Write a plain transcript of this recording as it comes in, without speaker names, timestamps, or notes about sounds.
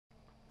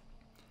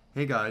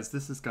Hey guys,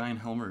 this is Guy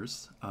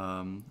Helmers.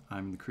 I'm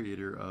the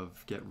creator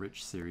of Get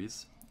Rich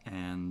series,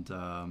 and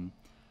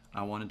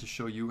I wanted to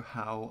show you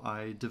how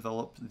I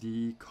develop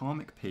the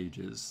comic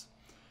pages.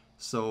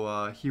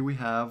 So here we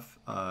have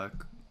a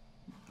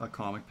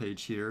comic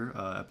page here,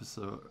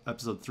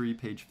 episode 3,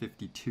 page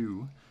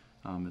 52.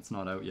 It's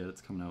not out yet,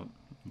 it's coming out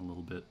in a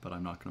little bit, but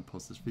I'm not going to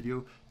post this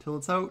video till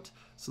it's out,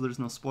 so there's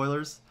no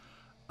spoilers.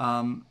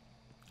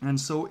 And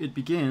so it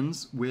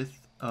begins with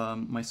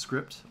my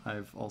script.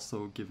 I've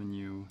also given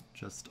you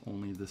just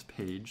only this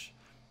page,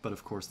 but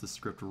of course the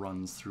script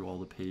runs through all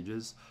the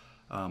pages.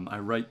 I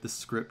write the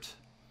script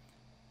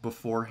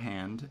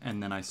beforehand,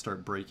 and then I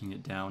start breaking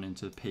it down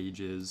into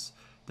pages,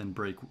 then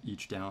break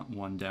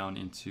one down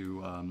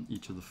into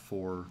each of the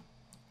four,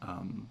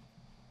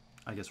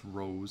 I guess,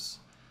 rows,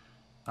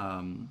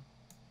 and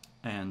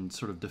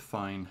sort of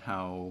define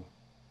how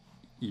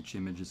each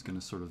image is going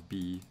to sort of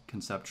be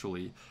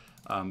conceptually.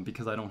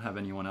 Because I don't have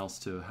anyone else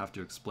to have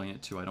to explain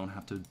it to, I don't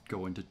have to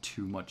go into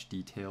too much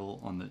detail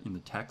in the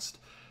text,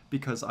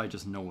 because I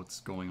just know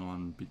what's going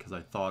on because I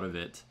thought of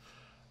it.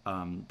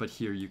 But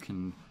here you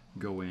can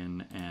go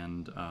in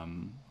and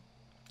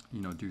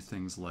do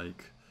things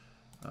like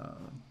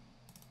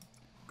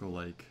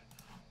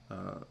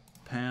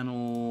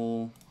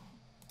panel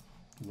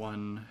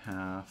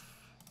 1/2,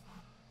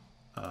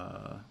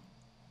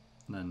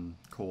 then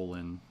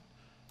colon,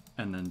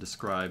 and then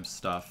describe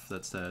stuff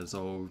that says,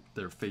 oh,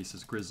 their face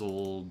is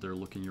grizzled, you're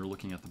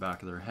looking at the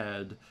back of their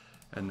head,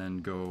 and then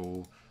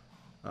go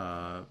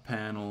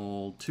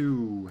panel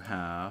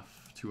 2/2,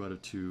 2 out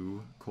of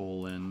 2,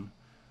 colon,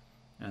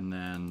 and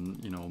then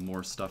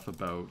more stuff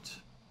about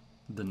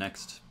the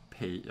next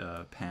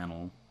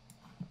panel.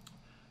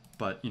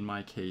 But in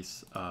my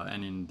case,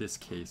 and in this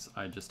case,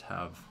 I just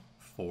have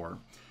 4.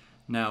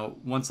 Now,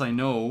 once I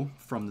know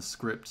from the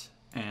script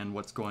and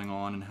what's going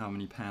on and how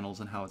many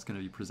panels and how it's going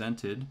to be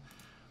presented,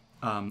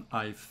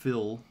 I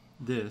fill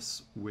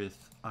this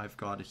with, I've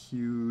got a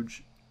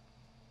huge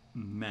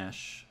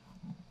mess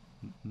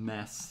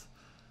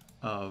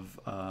of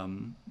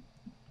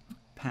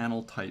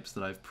panel types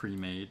that I've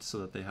pre-made so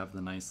that they have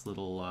the nice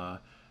little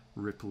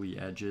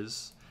ripply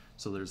edges.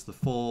 So there's the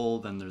full,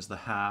 then there's the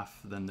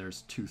half, then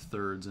there's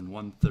 2/3 and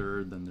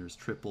 1/3, then there's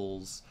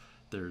triples,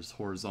 there's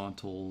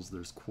horizontals,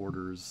 there's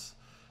quarters,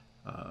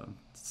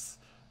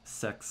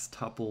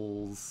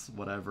 sextuples,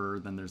 whatever.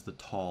 Then there's the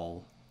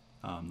tall.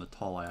 The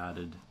tall I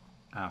added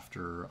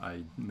after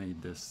I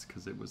made this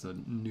because it was a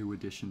new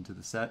addition to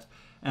the set,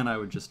 and I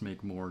would just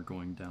make more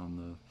going down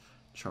the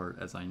chart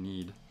as I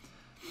need.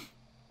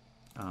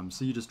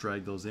 So you just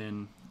drag those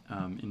in.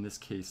 In this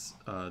case,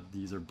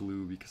 these are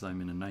blue because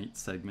I'm in a night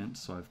segment,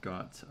 so I've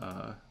got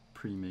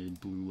pre-made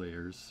blue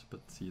layers.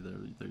 But see,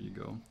 there you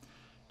go.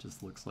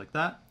 Just looks like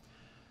that.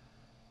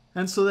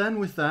 And so then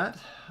with that,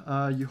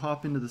 you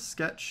hop into the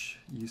sketch,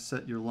 you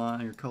set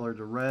your color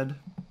to red,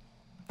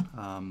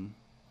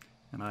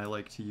 and I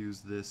like to use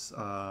this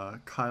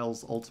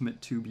Kyle's Ultimate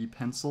 2B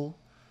pencil,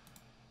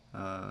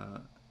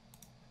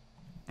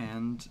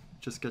 and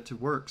just get to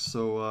work.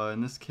 So in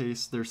this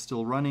case, they're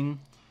still running.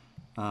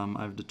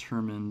 I've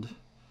determined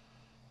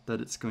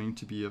that it's going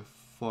to be a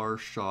far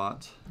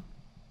shot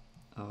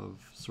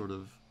of sort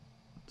of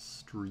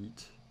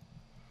street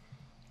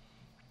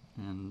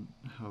and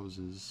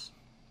houses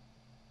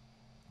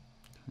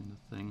kind of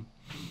thing.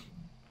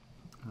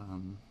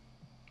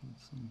 With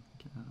some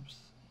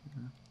gaps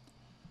here.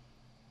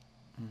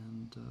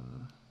 And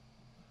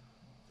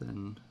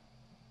then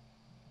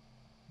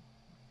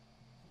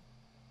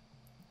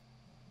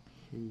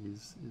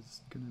Hayes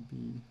is going to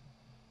be,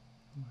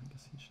 I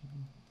guess he should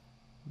be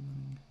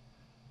running.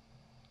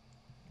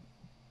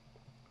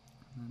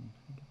 And then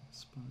I get the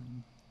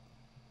spine.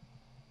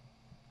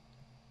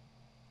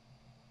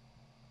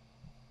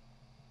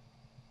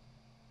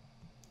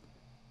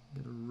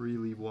 Get a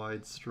really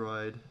wide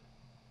stride.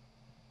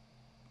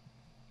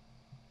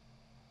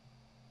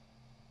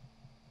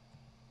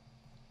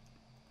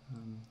 So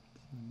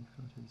then you've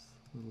got his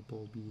little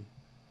bulby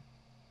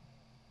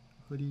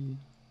hoodie,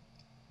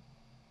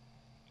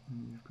 and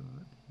you've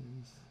got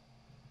his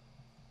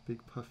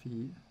big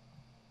puffy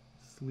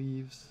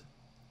sleeves,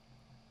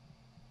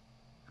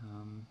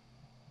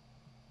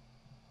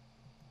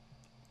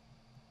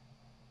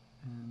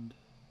 and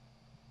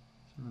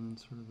it's running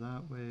sort of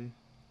that way.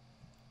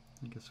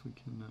 I guess we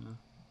can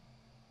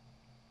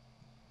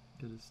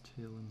get his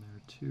tail in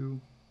there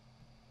too,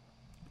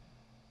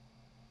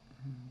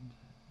 and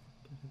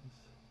get his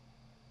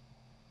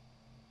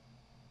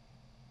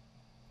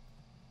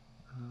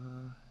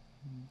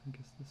I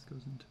guess this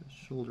goes into his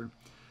shoulder.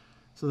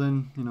 So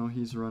then,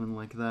 he's running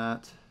like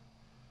that,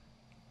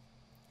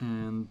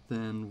 and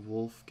then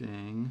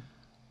Wolfgang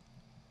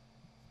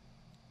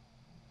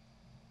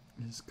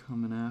is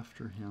coming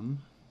after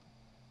him,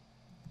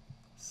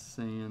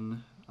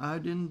 saying, I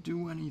didn't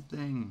do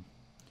anything.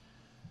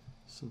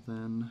 So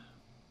then,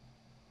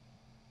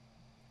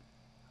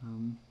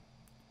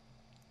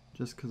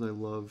 just because I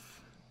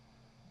love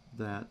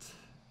that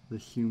the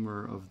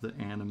humor of the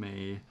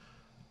anime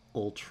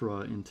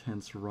ultra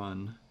intense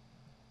run,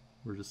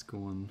 we're just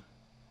going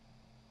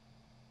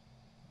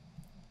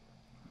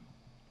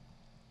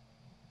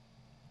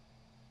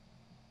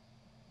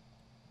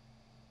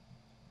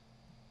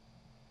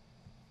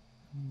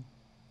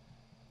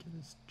get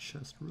his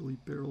chest really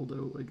barreled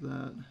out like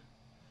that.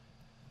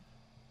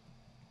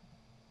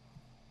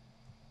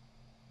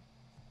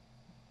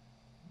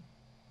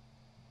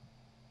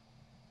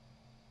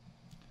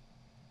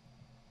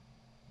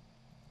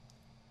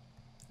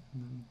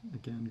 And then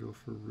again, go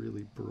for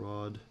really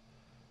broad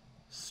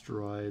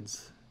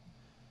strides.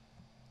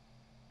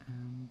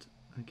 And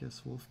I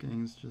guess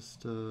Wolfgang's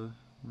just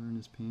wearing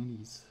his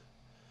panties.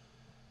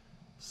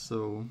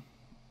 So,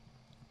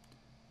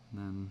 and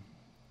then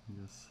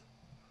I guess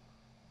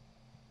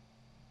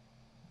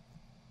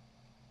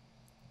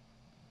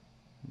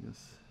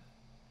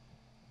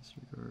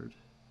disregard.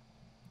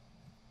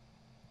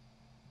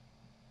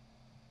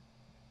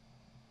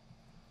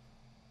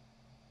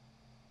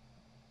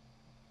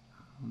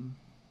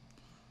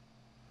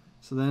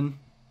 So then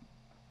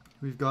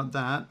we've got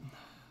that,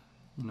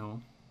 you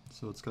know,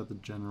 so it's got the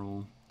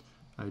general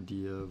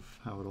idea of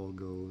how it all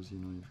goes. You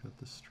know, you've got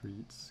the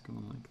streets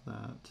going like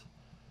that,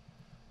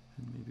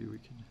 and maybe we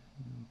could,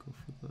 you know, go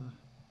for the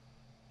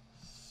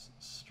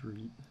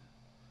street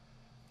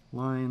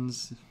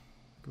lines,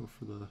 go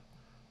for the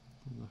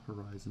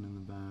horizon in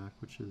the back,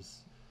 which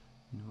is,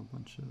 you know, a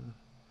bunch of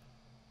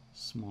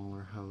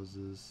smaller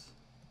houses,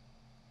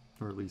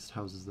 or at least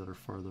houses that are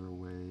farther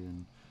away,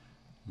 and,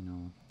 you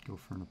know, go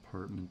for an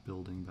apartment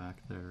building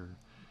back there.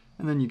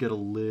 And then you get a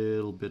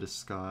little bit of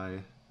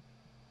sky,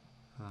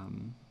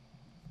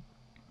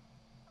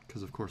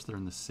 because of course they're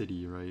in the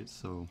city, right?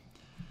 So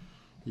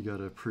you got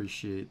to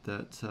appreciate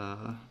that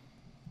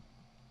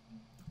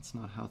it's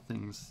not how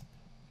things,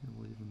 here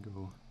we'll even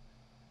go,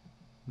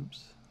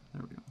 oops,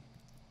 there we go.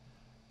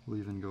 We'll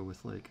even go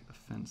with like a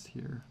fence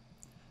here.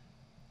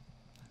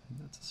 I think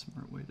that's a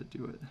smart way to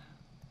do it.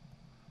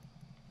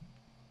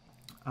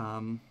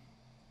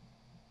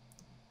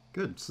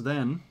 Good, so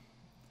then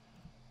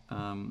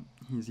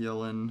he's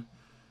yelling,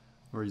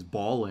 or he's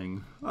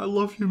bawling, "I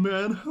love you,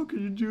 man, how could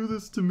you do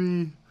this to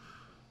me?"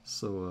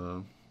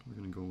 So we're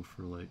gonna go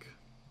for like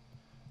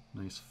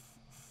nice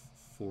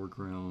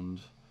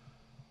foreground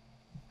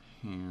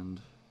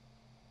hand.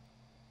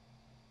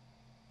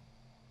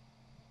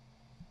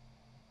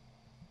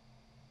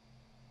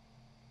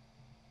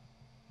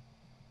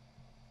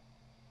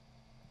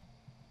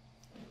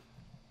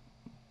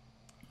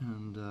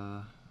 And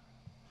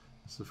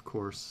this, of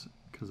course,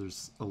 because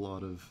there's a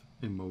lot of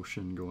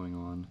emotion going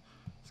on,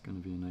 it's going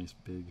to be a nice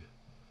big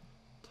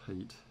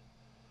tight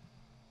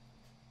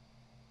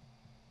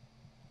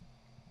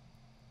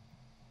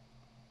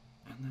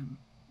and then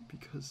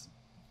because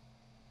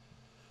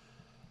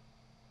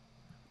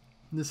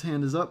this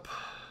hand is up,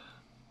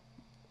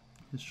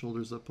 his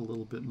shoulder's up a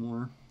little bit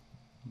more,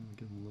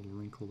 give him a little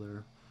wrinkle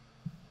there,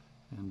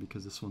 and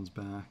because this one's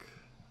back,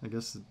 I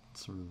guess it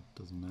sort of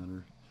doesn't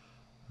matter.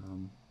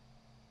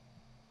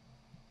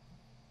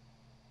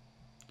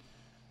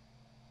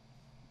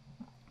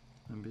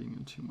 I'm being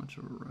in too much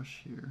of a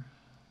rush here.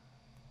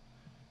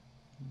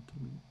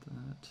 Delete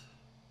that.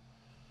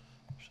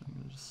 Actually, I'm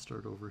going to just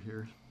start over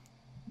here.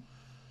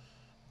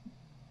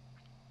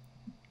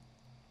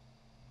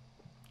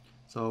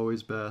 It's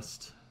always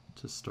best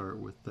to start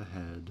with the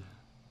head.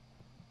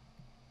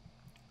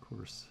 Of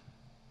course,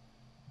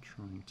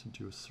 trying to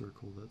do a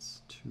circle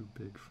that's too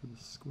big for the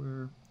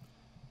square.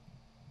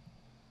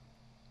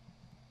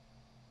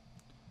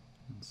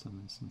 In some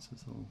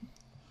instances, I'll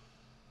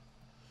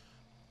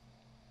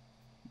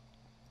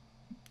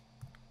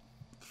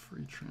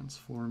free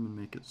transform and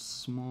make it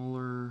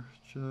smaller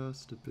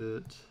just a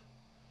bit.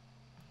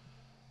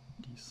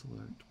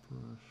 Deselect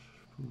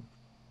brush.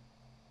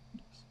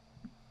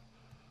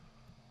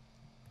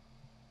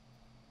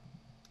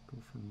 Go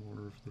for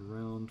more of the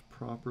round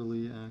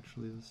properly,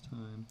 actually, this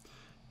time.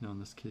 Now, in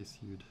this case,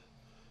 you'd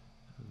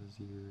have his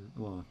ear.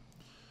 Well,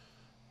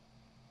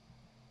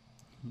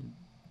 he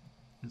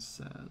is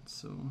sad,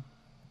 so.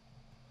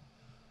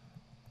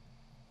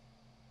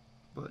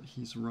 But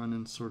he's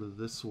running sort of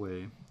this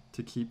way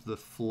to keep the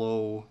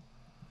flow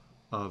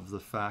of the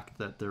fact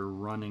that they're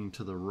running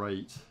to the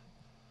right.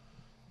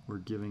 We're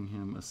giving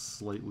him a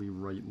slightly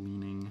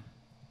right-leaning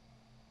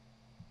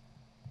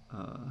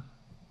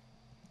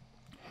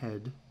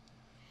head.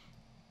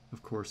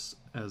 Of course,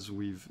 as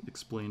we've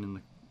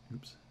explained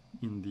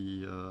in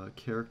the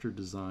character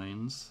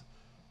designs,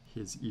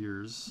 his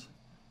ears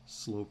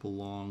slope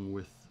along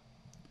with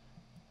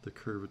the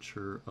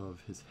curvature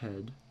of his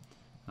head.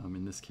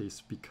 In this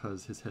case,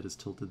 because his head is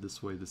tilted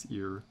this way, this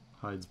ear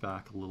hides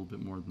back a little bit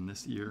more than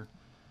this ear.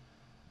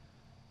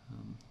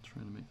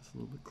 Trying to make this a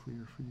little bit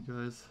clearer for you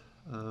guys.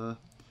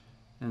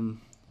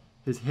 And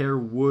his hair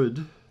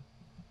would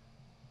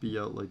be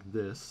out like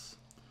this,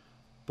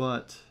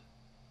 but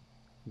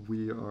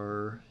we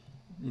are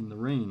in the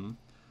rain,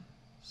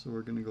 so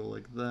we're going to go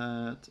like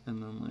that,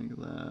 and then like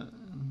that,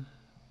 and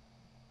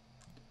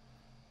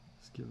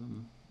just give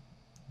him,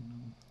 you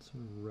know,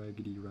 sort of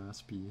raggedy,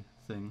 raspy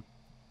thing.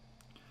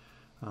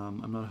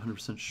 I'm not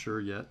 100% sure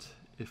yet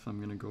if I'm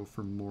going to go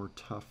for more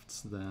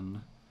tufts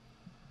than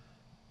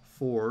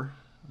 4.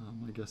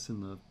 I guess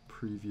in the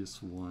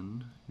previous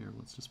one, here,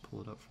 let's just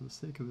pull it up for the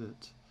sake of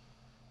it.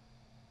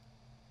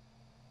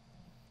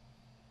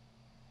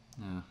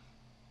 Yeah.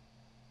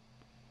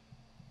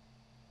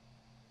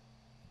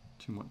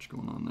 Too much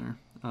going on there.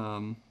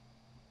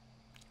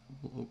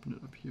 We'll open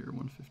it up here,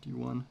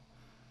 151.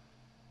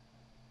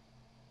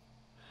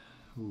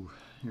 Ooh,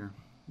 here.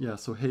 Yeah,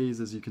 so Hayes,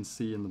 as you can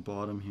see in the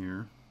bottom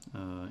here,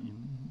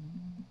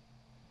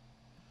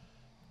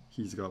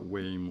 he's got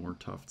way more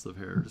tufts of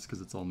hair just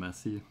because it's all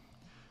messy.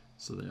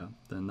 So yeah,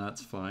 then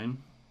that's fine.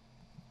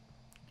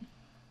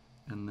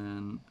 And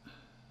then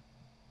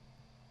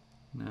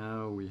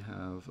now we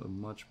have a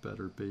much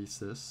better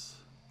basis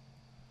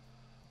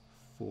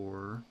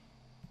for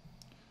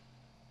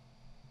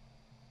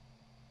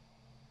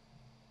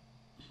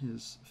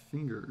his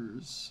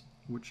fingers,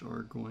 which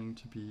are going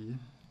to be,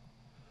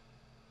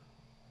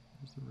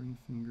 there's the ring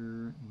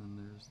finger, and then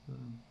there's the,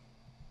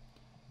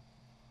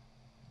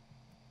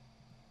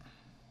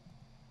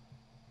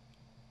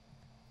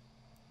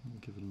 we'll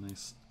give it a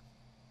nice,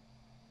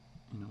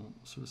 you know,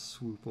 sort of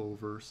swoop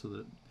over so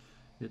that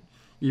it,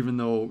 even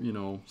though, you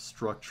know,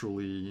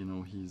 structurally, you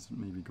know, he's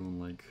maybe going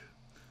like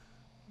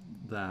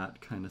that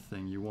kind of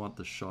thing, you want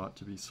the shot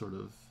to be sort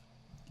of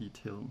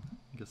detailed,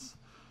 I guess.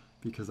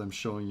 Because I'm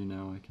showing you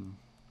now, I can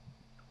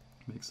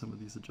make some of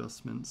these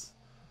adjustments.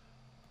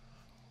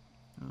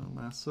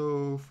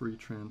 Lasso, free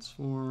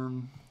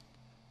transform,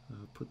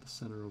 put the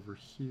center over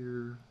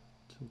here,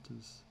 tilt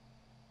his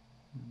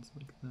hands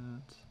like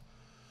that.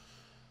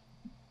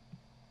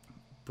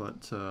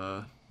 But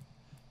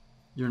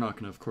you're not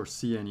going to, of course,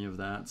 see any of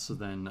that, so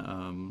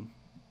then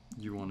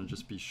you want to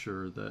just be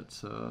sure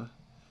that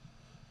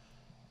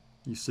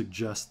you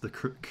suggest the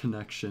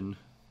connection,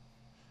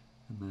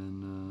 and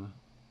then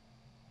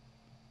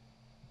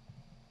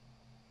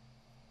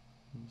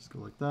just go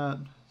like that,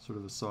 sort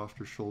of a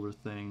softer shoulder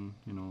thing,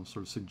 you know,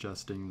 sort of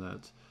suggesting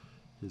that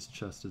his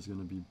chest is going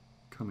to be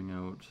coming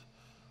out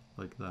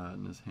like that,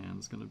 and his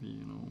hand's going to be,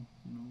 you know,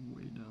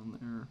 way down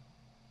there,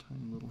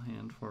 tiny little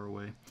hand far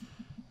away,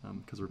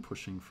 because we're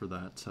pushing for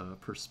that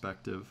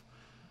perspective.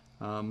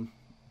 In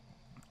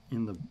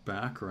the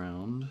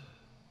background,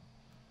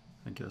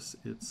 I guess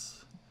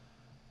it's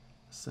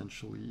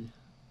essentially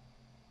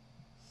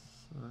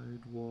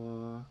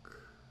sidewalk,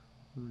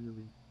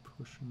 really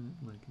pushing it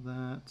like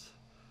that.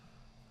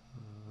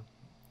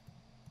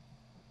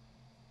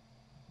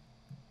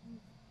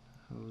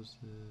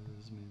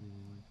 Houses, maybe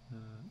like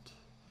that,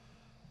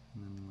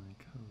 and then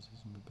like houses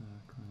in the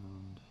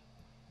background.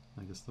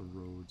 I guess the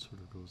road sort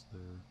of goes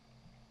there.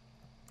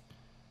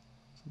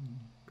 So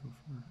go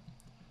for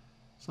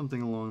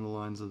something along the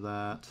lines of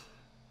that.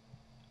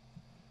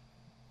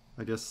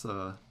 I guess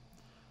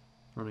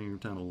running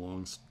down a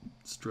long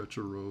stretch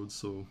of road,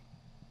 so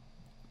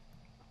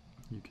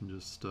you can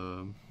just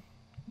pull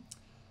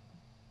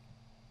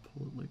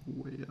it like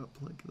way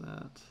up like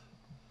that.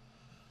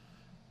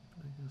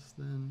 I guess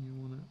then you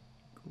want to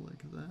go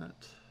like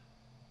that,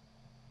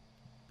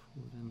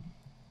 pull it in,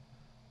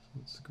 so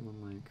it's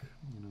going like,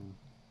 you know,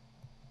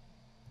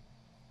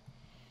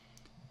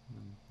 and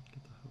then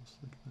get the house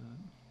like that.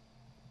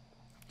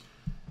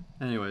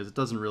 Anyways, it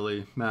doesn't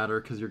really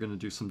matter because you're going to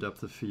do some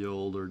depth of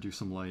field or do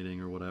some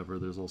lighting or whatever.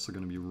 There's also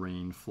going to be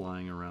rain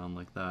flying around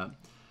like that.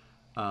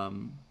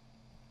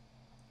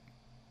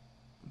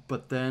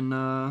 But then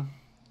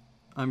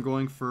I'm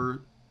going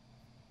for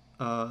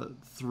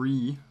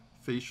 3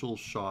 facial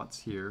shots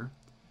here.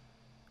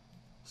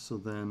 So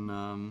then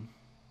I'm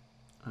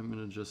going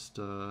to just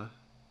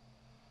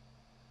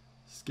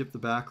skip the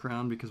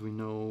background because we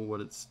know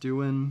what it's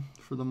doing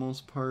for the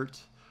most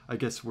part. I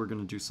guess we're going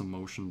to do some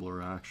motion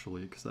blur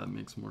actually because that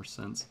makes more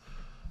sense,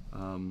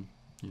 you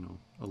know,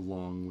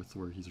 along with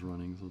where he's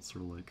running. So it's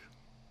sort of like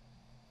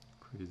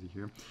crazy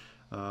here.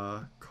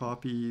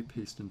 Copy,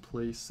 paste in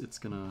place. It's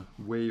going to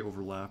way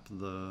overlap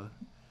the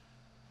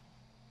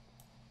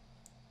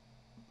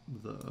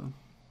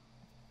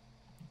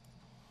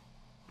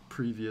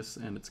previous,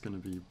 and it's going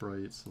to be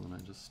bright, so then I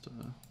just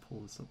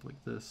pull this up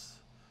like this,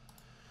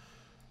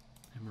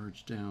 and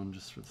merge down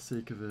just for the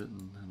sake of it,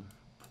 and then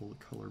pull the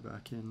color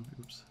back in.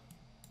 Oops.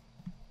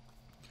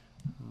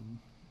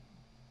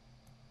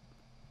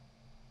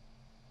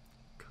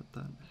 Cut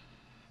that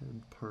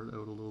head part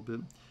out a little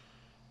bit,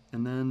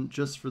 and then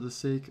just for the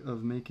sake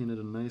of making it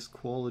a nice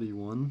quality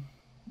one,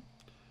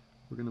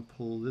 we're going to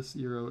pull this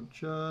ear out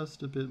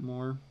just a bit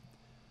more.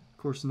 Of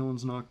course, no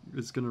one's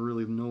going to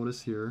really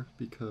notice here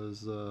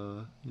because,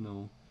 you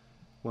know,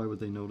 why would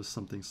they notice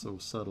something so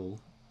subtle?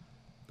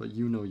 But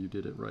you know you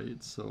did it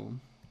right, so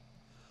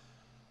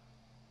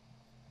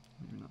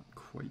maybe not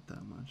quite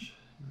that much.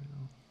 Here we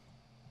go.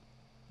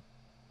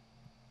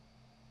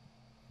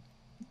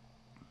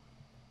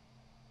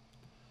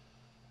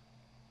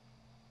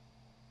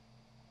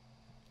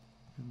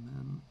 And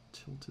then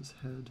tilt his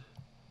head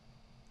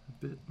a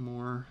bit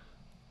more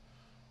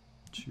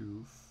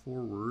to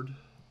forward.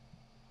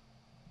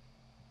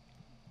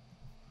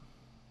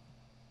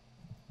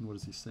 What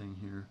is he saying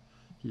here?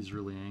 He's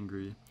really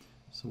angry.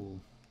 So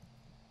we'll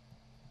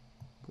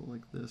go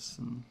like this,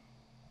 and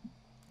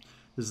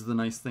this is the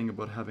nice thing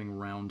about having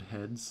round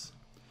heads,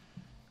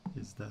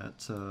 is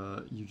that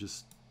you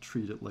just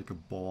treat it like a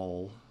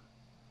ball,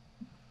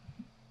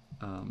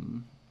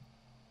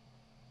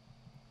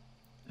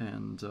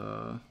 and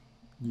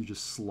you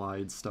just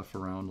slide stuff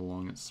around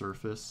along its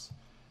surface,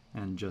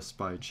 and just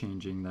by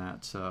changing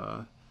that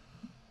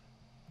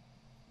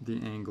the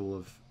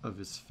angle of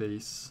his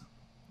face,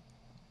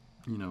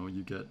 you know,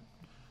 you get,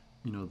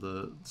 you know,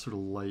 the sort of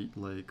light,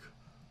 like,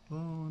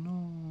 oh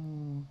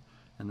no,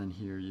 and then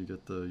here you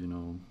get the, you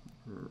know,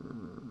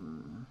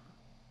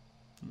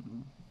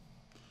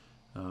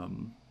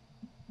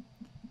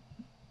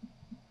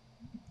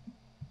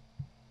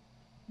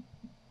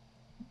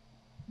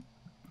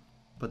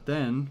 but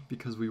then,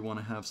 because we want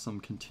to have some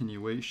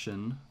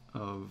continuation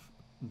of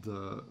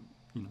the,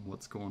 you know,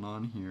 what's going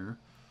on here,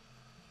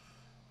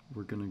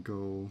 we're gonna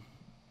go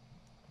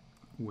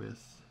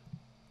with,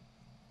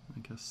 I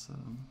guess,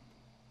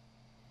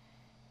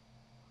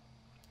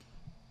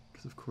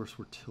 because of course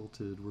we're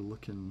tilted, we're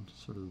looking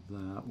sort of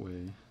that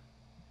way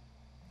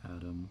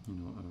at him, you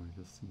know, oh, I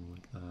guess more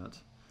like that.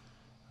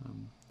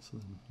 So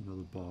then, you know,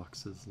 the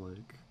box is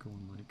like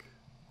going like,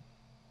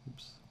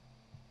 oops,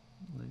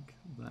 like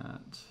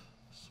that,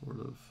 sort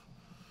of.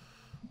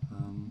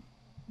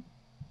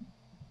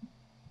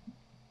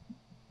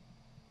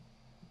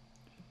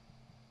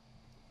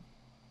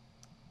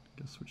 I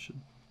guess we should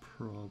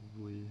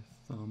probably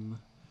thumb,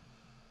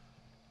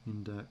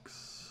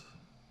 index,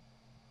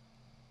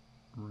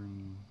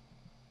 ring,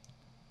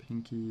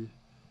 pinky,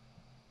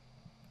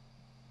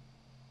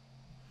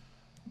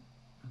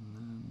 and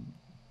then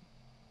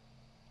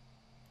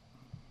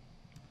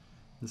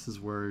this is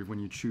where when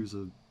you choose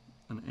an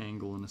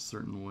angle in a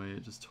certain way,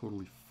 it just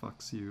totally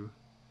fucks you.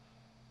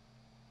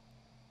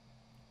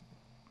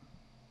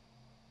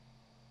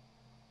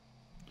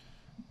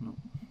 No.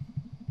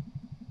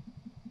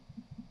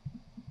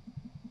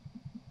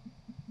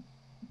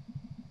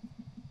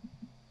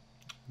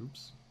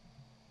 Oops.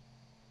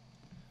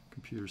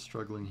 Computer's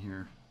struggling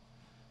here.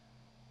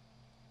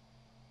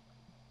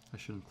 I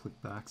shouldn't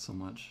click back so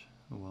much.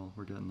 Oh well,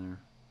 we're getting there.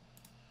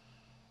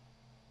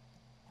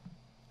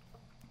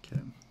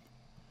 Okay.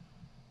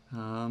 So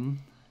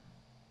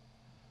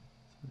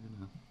we're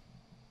gonna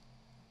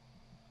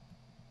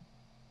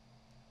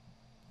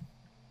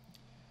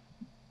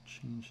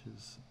change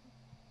his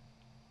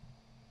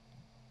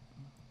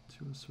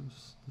to a sort of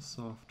the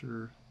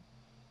softer,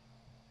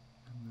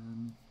 and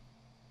then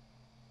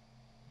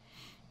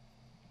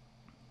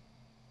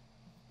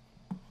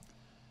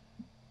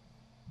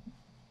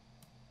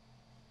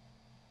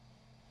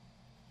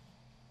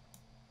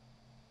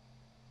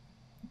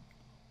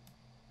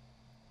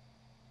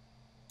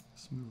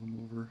just move him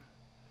over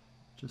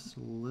just a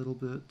little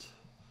bit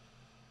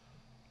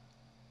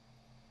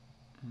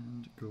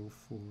and go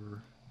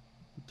for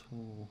the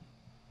tall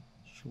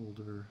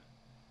shoulder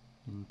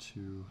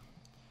into,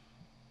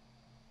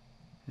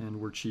 and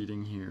we're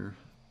cheating here,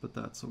 but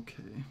that's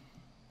okay,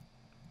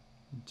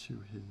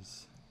 into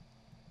his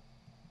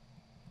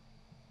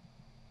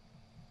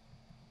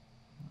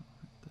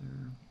right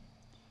there,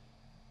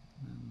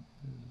 and then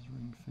there's his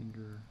ring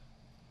finger,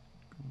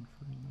 going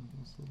for, you know,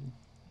 those little,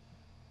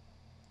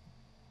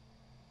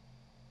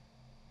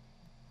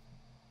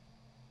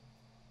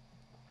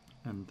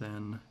 and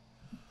then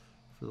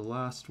for the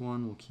last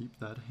one we'll keep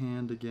that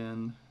hand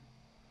again,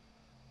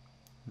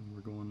 and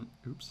we're going,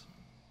 oops,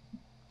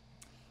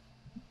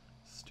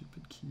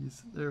 stupid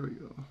keys, there we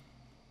go.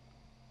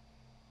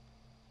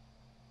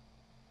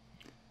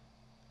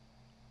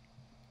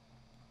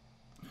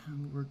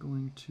 And we're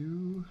going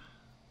to,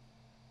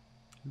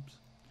 oops,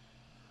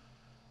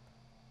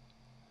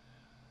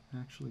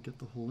 actually get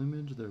the whole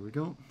image, there we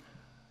go.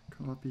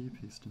 Copy,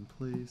 paste in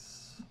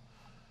place,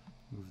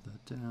 move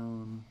that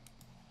down,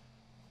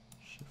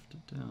 shift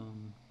it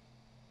down,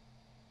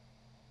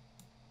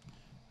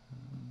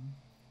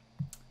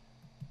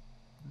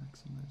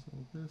 maximize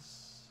all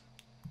this,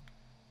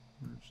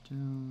 merge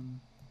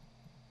down,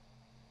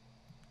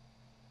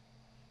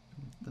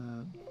 like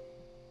that,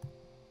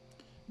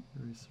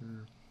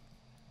 eraser,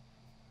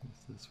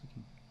 erase this, we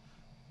can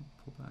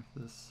pull back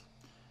this,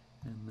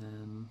 and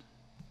then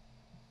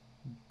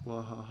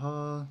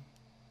wahaha.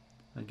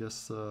 I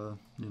guess,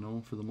 you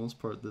know, for the most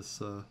part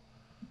this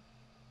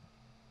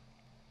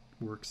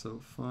works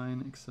out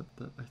fine, except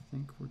that I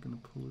think we're going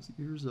to pull his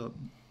ears up,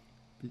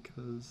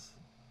 because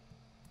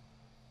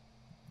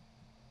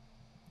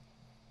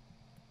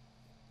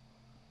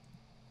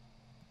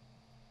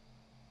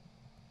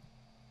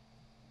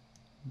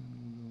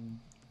and we'll go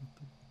at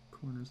the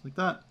corners like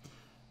that.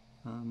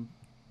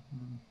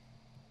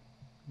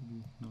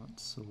 Maybe not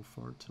so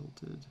far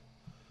tilted.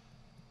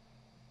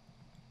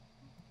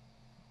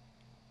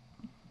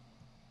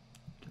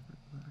 Get rid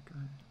of that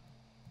guy.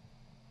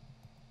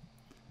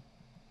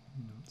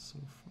 Not so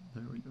far.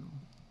 There we go.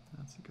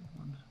 That's a good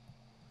one.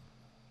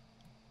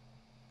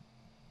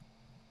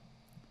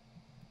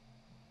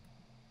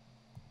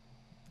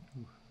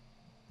 Ooh.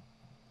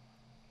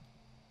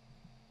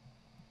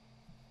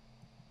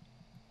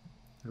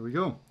 There we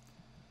go.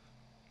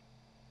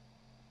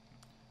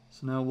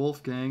 So now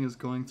Wolfgang is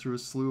going through a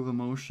slew of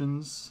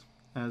emotions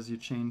as you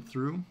chain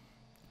through.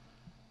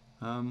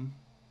 And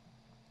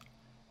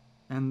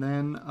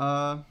then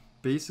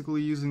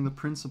basically using the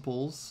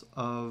principles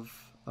of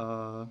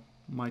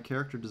my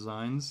character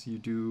designs, you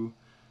do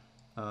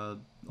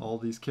all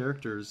these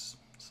characters.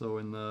 So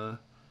in the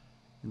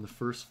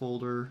first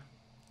folder,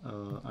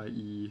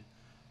 i.e.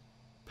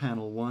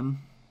 panel 1,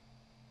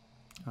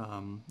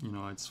 you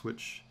know, I'd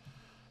switch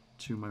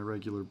to my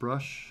regular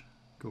brush,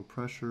 go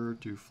pressure,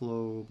 do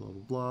flow, blah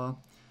blah blah.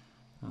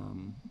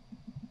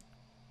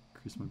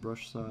 Increase my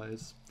brush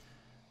size.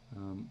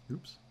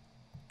 Oops.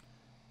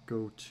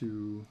 Go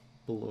to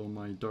below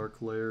my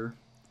dark layer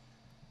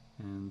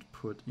and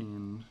put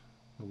in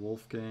a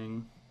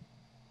Wolfgang.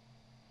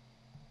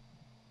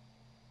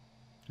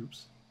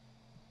 Oops.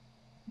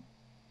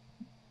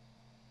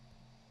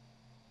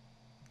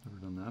 Never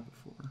done that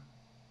before.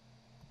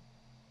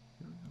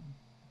 Here we go.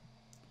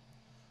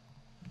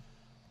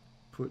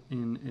 Put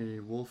in a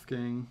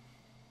Wolfgang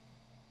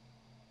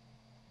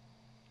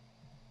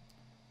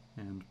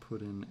and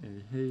put in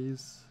a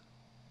haze.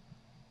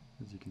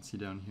 As you can see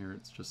down here,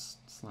 it's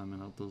just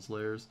slamming out those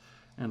layers.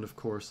 And of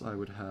course I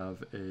would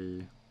have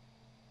a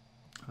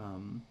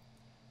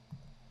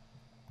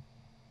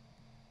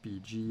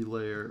BG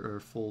layer or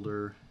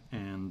folder,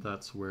 and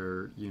that's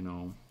where, you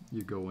know,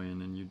 you go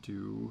in and you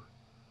do,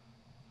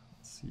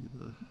 let's see,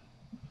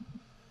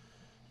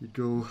 you'd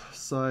go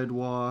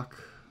sidewalk.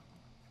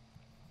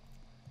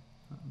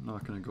 I'm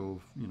not going to go,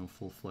 you know,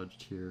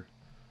 full-fledged here.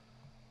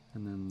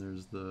 And then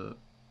there's the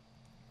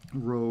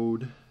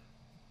road,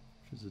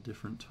 which is a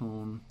different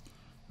tone.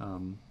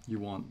 You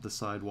want the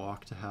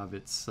sidewalk to have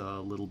its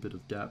little bit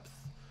of depth.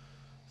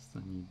 So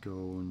then you'd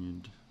go and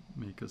you'd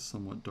make a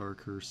somewhat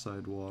darker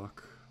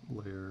sidewalk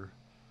layer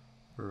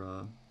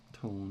or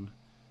tone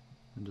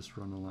and just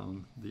run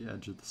along the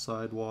edge of the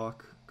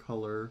sidewalk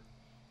color.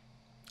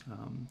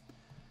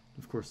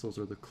 Of course those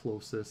are the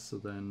closest, so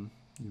then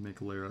you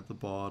make a layer at the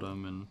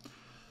bottom, and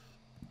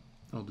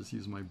I'll just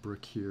use my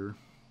brick here,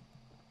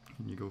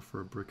 and you go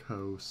for a brick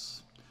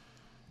house.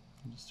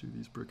 I'll just do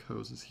these brick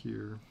houses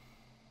here.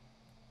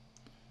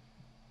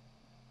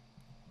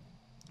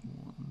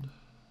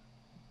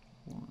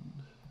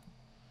 Wand,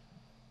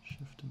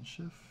 shift and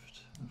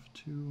shift,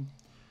 F2.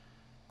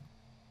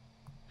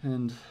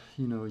 And,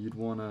 you know, you'd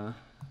want to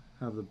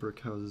have the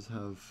brick houses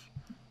have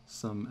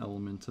some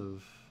element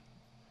of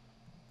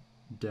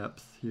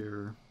depth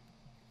here.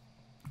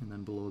 And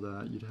then below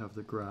that you'd have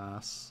the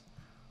grass.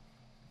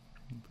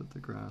 You put the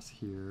grass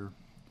here.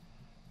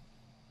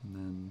 And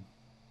then,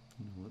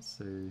 you know, let's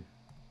say I'm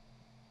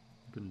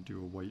going to do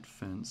a white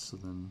fence, so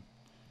then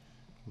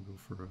we'll go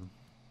for a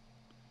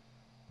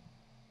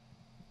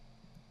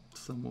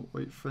somewhat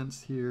white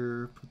fence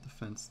here, put the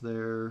fence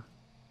there.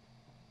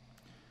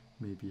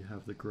 Maybe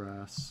have the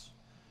grass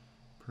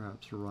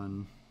perhaps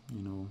run,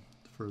 you know,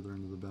 further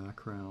into the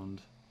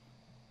background.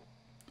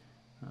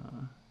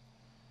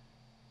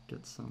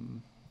 Get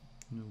some,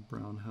 you know,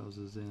 brown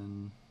houses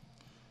in.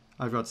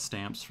 I've got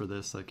stamps for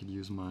this. I could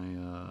use my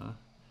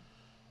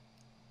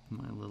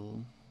my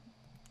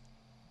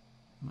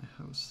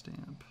house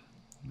stamp.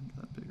 Make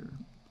that bigger.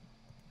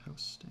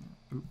 House stamp.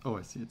 Ooh, oh,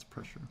 I see. It's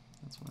pressure.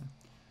 That's why.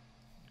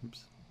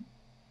 Oops.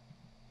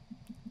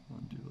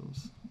 Undo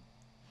those.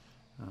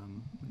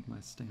 Make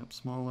my stamp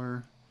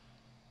smaller.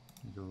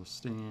 You go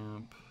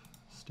stamp,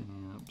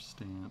 stamp,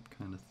 stamp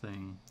kind of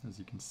thing, as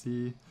you can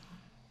see.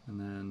 And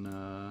then,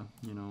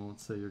 you know,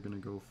 let's say you're going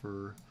to go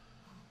for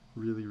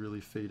really,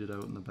 really faded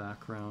out in the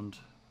background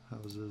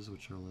houses,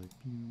 which are like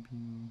pew,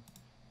 pew,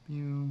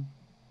 pew.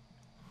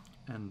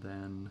 And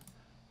then,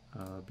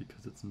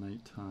 because it's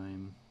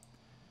nighttime,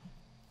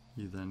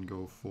 you then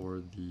go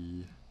for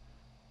the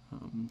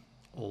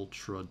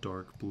ultra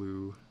dark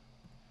blue,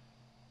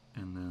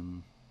 and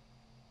then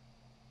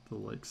the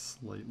like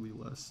slightly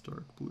less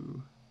dark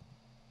blue.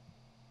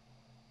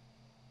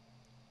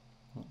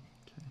 Oh,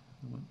 okay,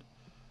 I went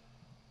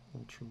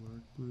ultra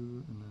dark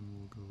blue, and then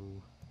we'll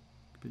go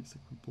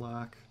basically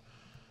black.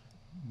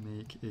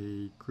 Make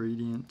a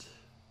gradient.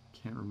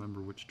 Can't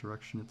remember which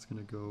direction it's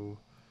going to go.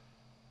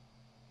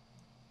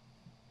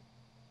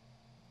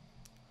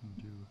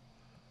 Undo.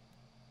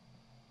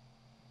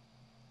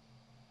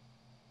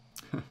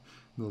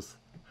 Those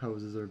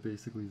houses are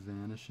basically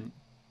vanishing.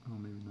 Oh,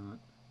 maybe not.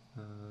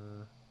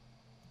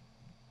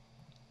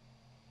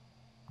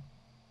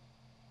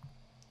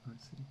 I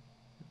see.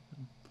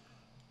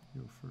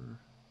 Go for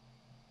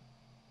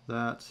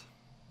that.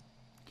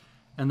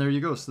 And there you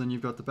go. So then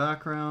you've got the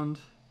background.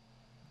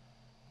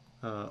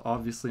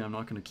 Obviously, I'm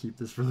not going to keep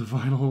this for the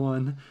final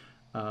one.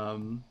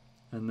 And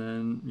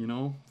then, you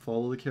know,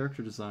 follow the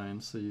character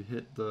design. So you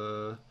hit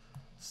the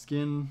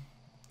skin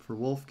for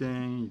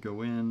Wolfgang, you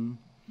go in,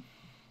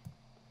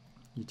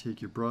 you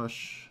take your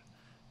brush,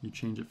 you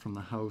change it from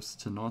the house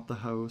to not the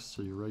house,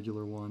 so your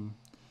regular one.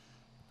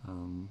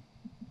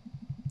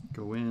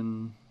 Go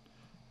in,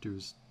 do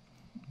his,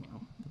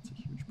 wow, that's a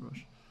huge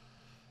brush.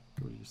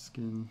 Go to your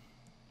skin,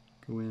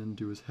 go in,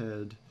 do his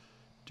head,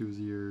 do his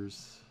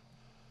ears,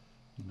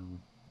 you know,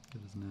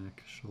 get his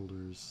neck,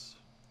 shoulders,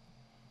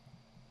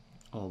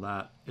 all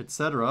that,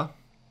 etc.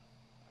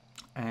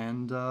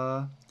 And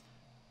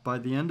by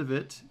the end of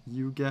it,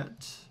 you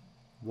get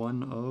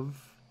one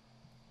of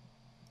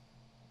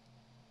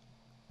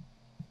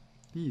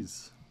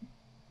these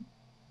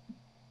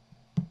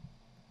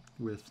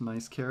with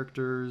nice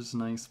characters,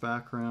 nice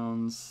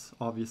backgrounds,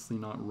 obviously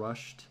not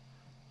rushed.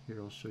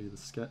 Here, I'll show you the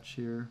sketch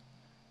here.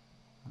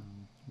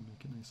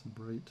 Make it nice and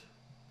bright.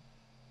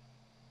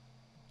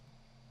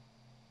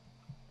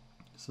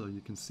 So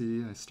you can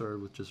see I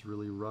started with just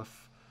really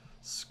rough,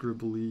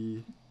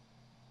 scribbly,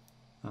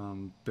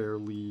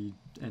 barely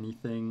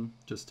anything,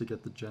 just to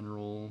get the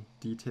general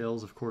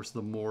details. Of course,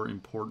 the more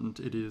important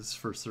it is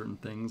for certain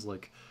things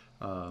like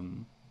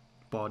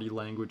body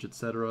language,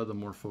 etc., the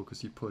more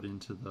focus you put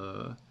into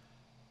the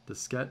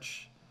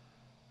sketch,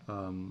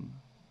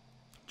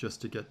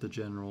 just to get the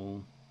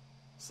general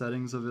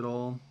settings of it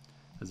all.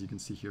 As you can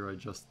see here, I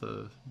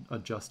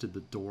adjusted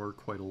the door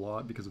quite a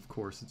lot because, of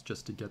course, it's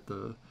just to get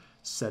the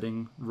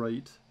setting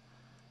right.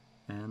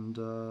 And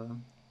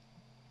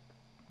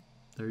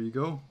there you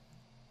go.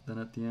 Then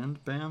at the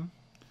end, bam,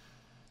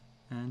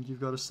 and you've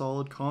got a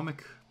solid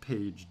comic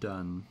page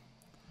done.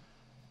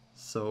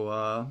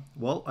 So,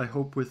 well, I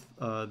hope with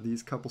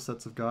these couple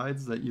sets of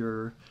guides that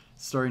you're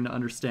starting to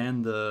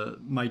understand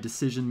my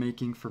decision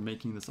making for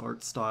making this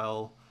art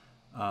style,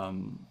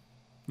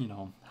 you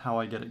know, how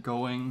I get it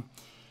going,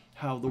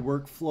 how the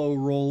workflow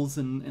rolls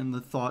and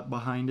the thought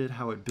behind it,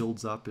 how it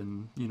builds up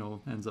and, you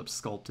know, ends up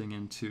sculpting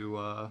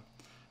into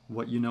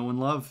what you know and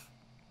love.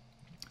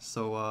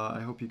 So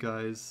I hope you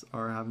guys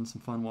are having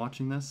some fun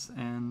watching this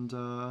and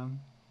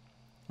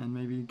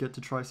maybe get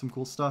to try some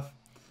cool stuff.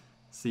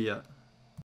 See ya.